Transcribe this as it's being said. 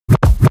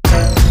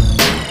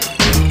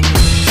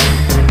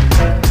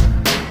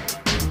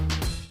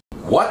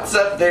What's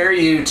up there,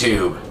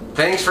 YouTube?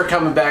 Thanks for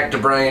coming back to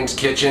Brian's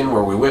Kitchen,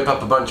 where we whip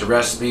up a bunch of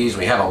recipes.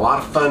 We have a lot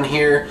of fun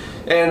here,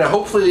 and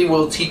hopefully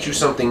we'll teach you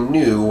something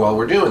new while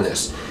we're doing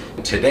this.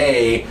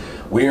 Today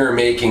we are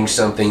making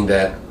something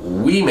that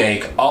we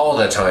make all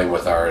the time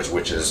with ours,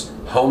 which is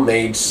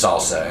homemade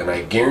salsa, and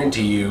I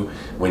guarantee you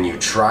when you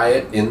try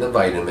it in the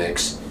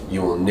Vitamix,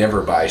 you will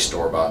never buy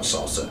store-bought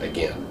salsa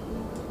again.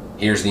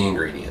 Here's the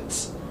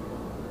ingredients.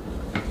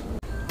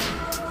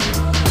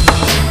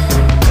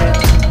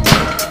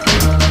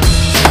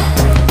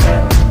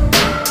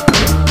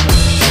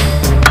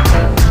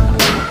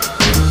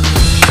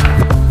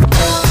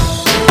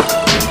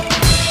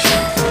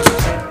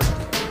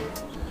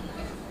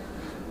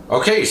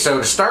 Okay, so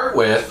to start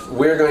with,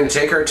 we're going to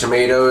take our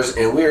tomatoes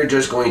and we're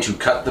just going to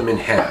cut them in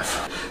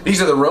half.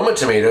 These are the Roma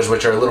tomatoes,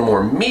 which are a little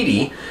more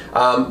meaty,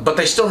 but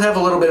they still have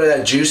a little bit of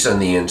that juice on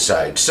the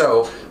inside.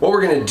 So what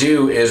we're going to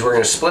do is we're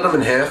going to split them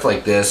in half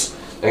like this.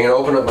 I'm going to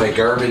open up my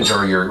garbage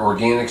or your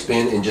organics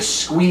bin and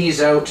just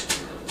squeeze out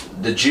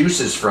the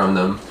juices from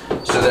them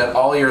so that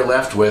all you're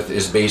left with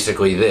is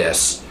basically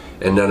this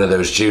and none of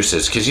those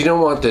juices, because you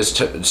don't want this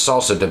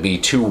salsa to be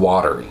too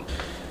watery.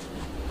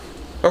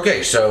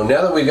 Okay, so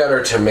now that we've got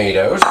our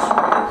tomatoes,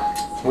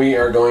 we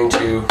are going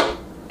to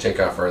take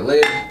off our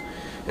lid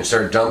and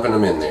start dumping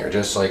them in there,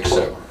 just like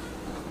so.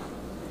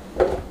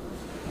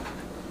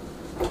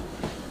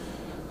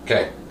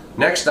 Okay,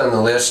 next on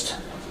the list,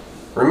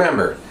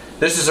 remember,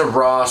 this is a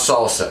raw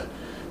salsa,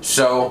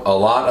 so a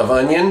lot of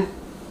onion,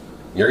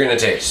 you're going to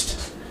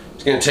taste.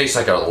 It's going to taste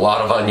like a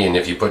lot of onion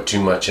if you put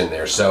too much in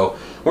there, so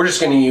we're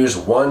just going to use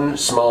one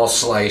small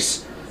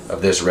slice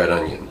of this red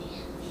onion.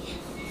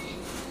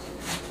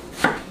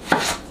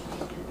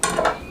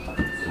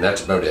 And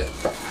that's about it.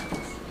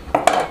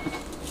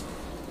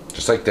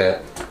 Just like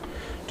that,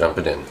 dump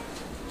it in.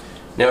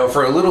 Now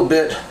for a little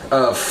bit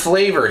of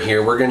flavor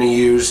here, we're going to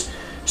use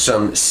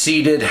some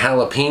seeded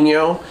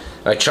jalapeno.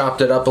 I chopped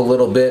it up a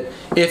little bit.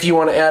 If you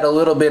want to add a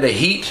little bit of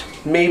heat,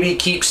 maybe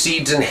keep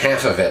seeds in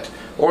half of it,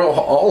 or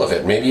all of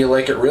it. Maybe you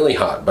like it really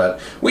hot, but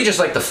we just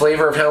like the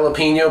flavor of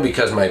jalapeno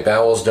because my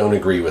bowels don't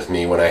agree with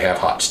me when I have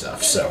hot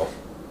stuff, so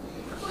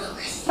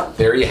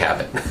there you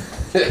have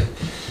it.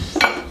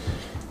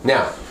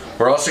 Now,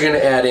 we're also going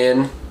to add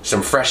in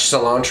some fresh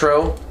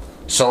cilantro.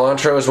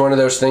 Cilantro is one of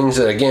those things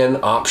that, again,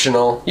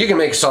 optional. You can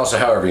make salsa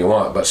however you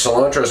want, but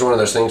cilantro is one of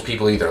those things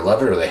people either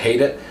love it or they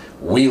hate it.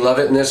 We love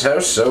it in this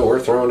house, so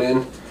we're throwing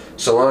in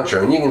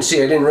cilantro. And you can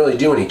see I didn't really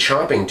do any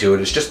chopping to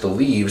it. It's just the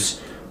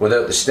leaves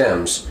without the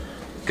stems,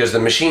 because the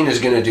machine is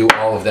going to do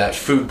all of that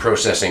food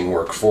processing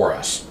work for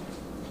us.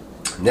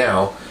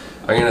 Now,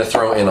 I'm going to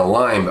throw in a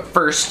lime, but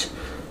first,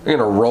 I'm going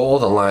to roll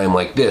the lime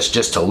like this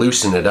just to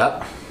loosen it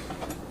up.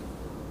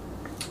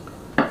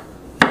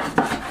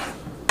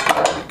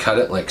 Cut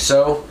it like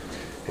so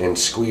and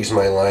squeeze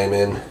my lime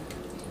in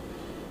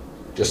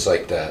just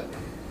like that.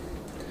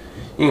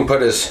 You can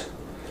put as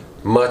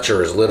much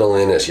or as little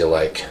in as you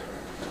like.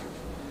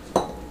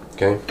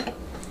 Okay,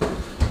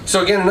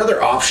 so again,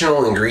 another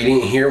optional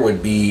ingredient here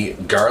would be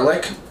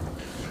garlic.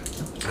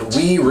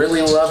 We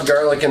really love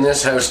garlic in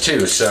this house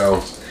too,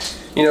 so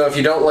you know, if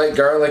you don't like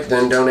garlic,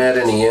 then don't add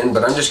any in,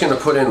 but I'm just going to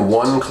put in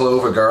 1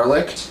 clove of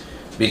garlic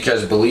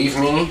because, believe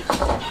me,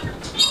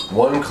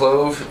 1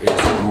 clove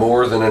is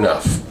more than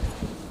enough.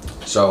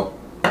 So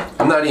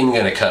I'm not even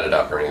going to cut it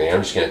up or anything.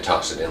 I'm just going to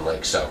toss it in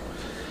like so.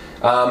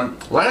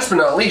 Last but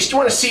not least, you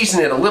want to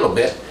season it a little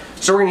bit.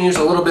 So we're going to use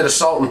a little bit of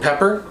salt and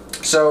pepper.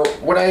 So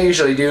what I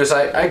usually do is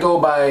I go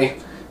by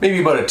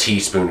maybe about a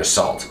teaspoon of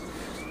salt.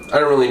 I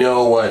don't really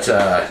know what,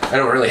 I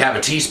don't really have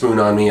a teaspoon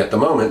on me at the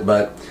moment,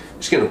 but I'm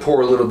just going to pour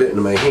a little bit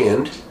into my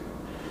hand.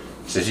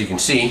 So as you can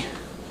see,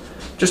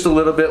 just a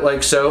little bit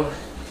like so.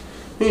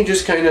 And you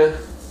just kind of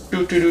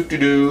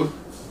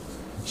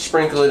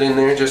sprinkle it in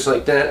there just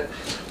like that.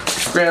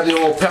 Grab the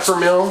old pepper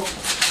mill,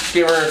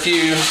 give her a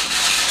few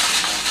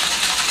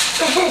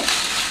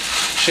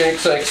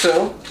shakes like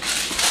so.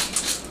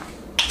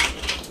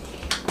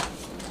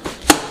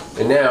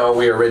 And now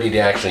we are ready to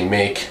actually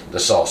make the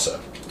salsa.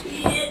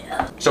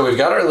 So we've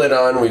got our lid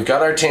on, we've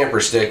got our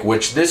tamper stick,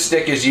 which this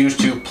stick is used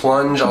to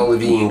plunge all of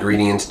the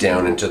ingredients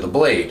down into the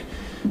blade.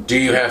 Do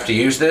you have to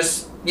use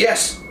this?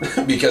 Yes,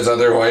 because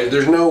otherwise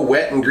there's no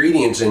wet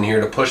ingredients in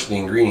here to push the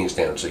ingredients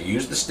down. So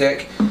use the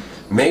stick.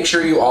 Make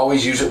sure you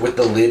always use it with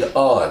the lid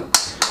on.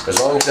 As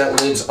long as that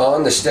lid's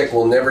on, the stick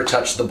will never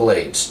touch the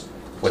blades.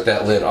 With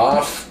that lid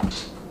off,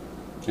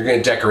 you're going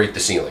to decorate the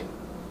ceiling.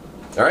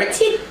 Alright?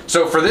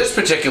 So for this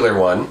particular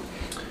one,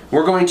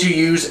 we're going to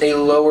use a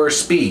lower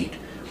speed.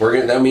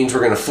 That means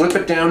we're going to flip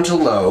it down to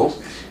low,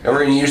 and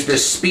we're going to use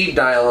this speed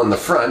dial on the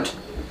front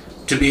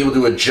to be able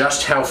to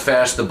adjust how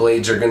fast the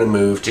blades are going to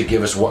move to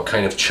give us what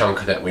kind of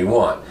chunk that we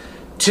want.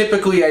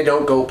 Typically, I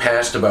don't go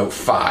past about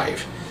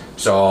 5.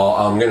 So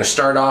I'm going to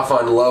start off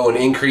on low and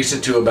increase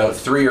it to about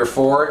 3 or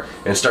 4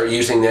 and start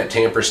using that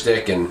tamper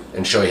stick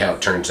and show you how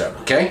it turns out.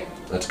 Okay?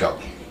 Let's go.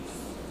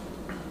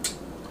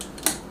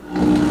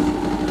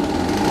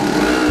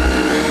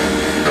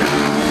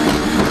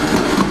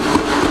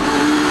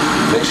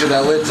 Make sure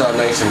that lid's on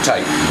nice and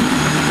tight.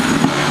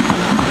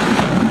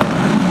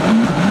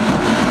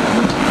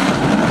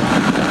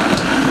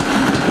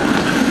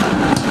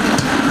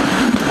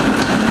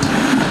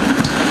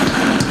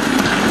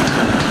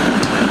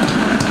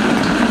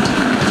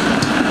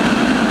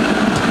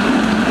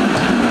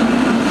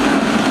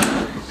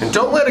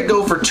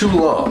 too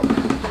long.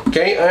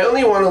 Okay, I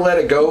only want to let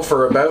it go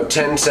for about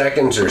 10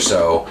 seconds or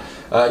so.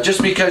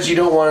 Just because you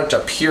don't want it to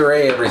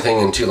puree everything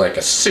into like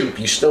a soup,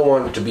 you still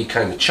want it to be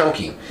kind of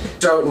chunky.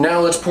 So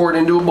now let's pour it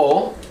into a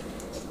bowl.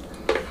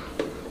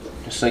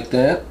 Just like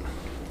that.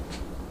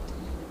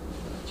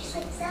 Just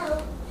like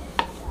so.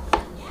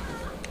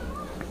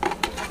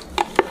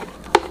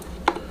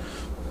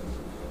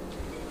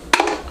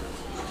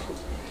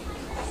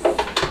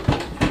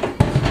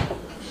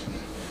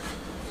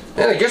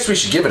 And I guess we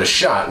should give it a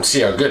shot and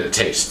see how good it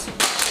tastes.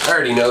 I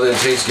already know that it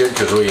tastes good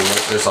because we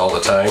make this all the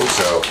time,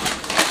 so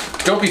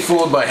don't be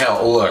fooled by how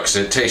it looks.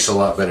 It tastes a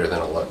lot better than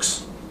it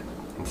looks.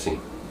 Let's see.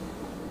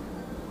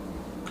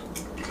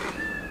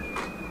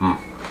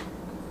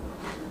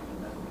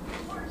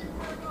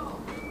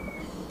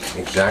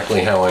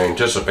 Exactly how I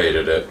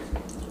anticipated it.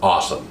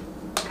 Awesome.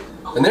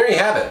 And there you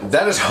have it.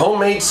 That is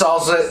homemade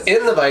salsa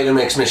in the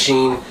Vitamix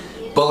machine.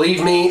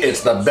 Believe me,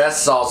 it's the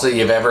best salsa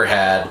you've ever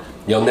had.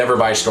 You'll never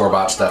buy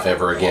store-bought stuff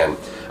ever again.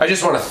 I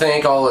just want to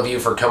thank all of you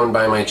for coming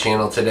by my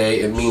channel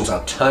today. It means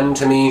a ton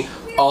to me.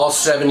 All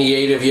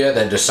 78 of you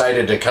that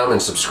decided to come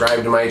and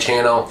subscribe to my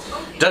channel.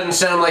 Doesn't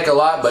sound like a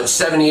lot, but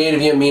 78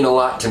 of you mean a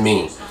lot to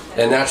me.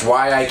 And that's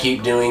why I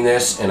keep doing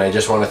this, and I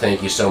just want to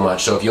thank you so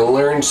much. So if you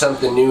learned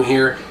something new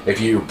here, if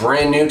you're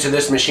brand new to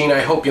this machine, I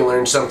hope you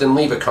learned something.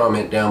 Leave a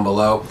comment down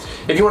below.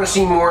 If you want to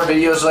see more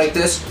videos like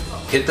this,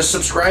 hit the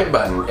subscribe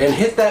button and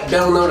hit that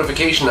bell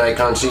notification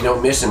icon so you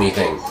don't miss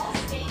anything.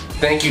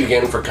 Thank you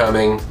again for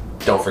coming.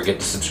 Don't forget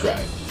to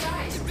subscribe.